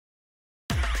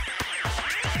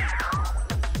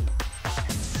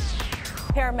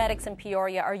Paramedics in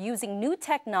Peoria are using new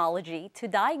technology to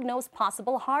diagnose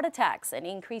possible heart attacks and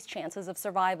increase chances of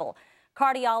survival.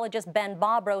 Cardiologist Ben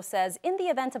Bobrow says in the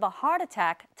event of a heart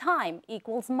attack, time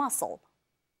equals muscle.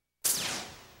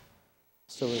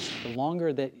 So the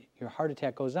longer that your heart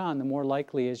attack goes on, the more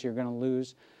likely is you're going to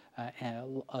lose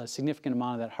a significant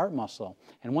amount of that heart muscle.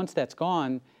 And once that's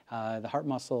gone, the heart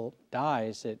muscle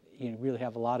dies. You really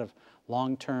have a lot of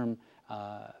long-term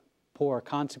poor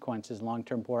consequences,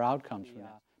 long-term poor outcomes from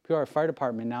that. Peoria Fire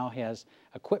Department now has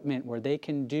equipment where they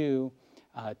can do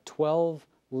 12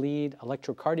 lead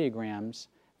electrocardiograms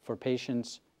for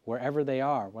patients wherever they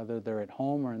are, whether they're at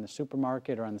home or in the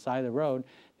supermarket or on the side of the road.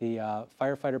 The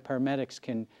firefighter paramedics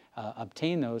can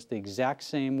obtain those the exact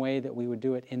same way that we would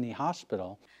do it in the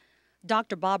hospital.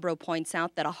 Dr. Bobrow points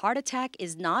out that a heart attack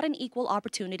is not an equal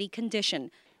opportunity condition.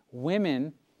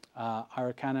 Women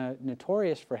are kind of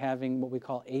notorious for having what we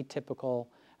call atypical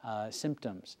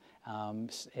symptoms.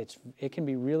 It can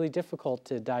be really difficult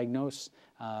to diagnose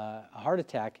a heart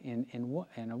attack in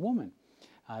a woman.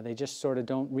 They just sort of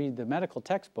don't read the medical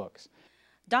textbooks.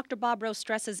 Dr. Bobrow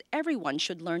stresses everyone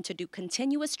should learn to do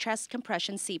continuous chest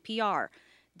compression CPR,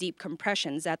 deep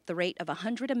compressions at the rate of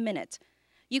 100 a minute.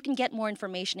 You can get more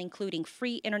information, including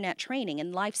free internet training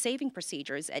and life-saving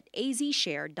procedures, at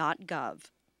azshare.gov.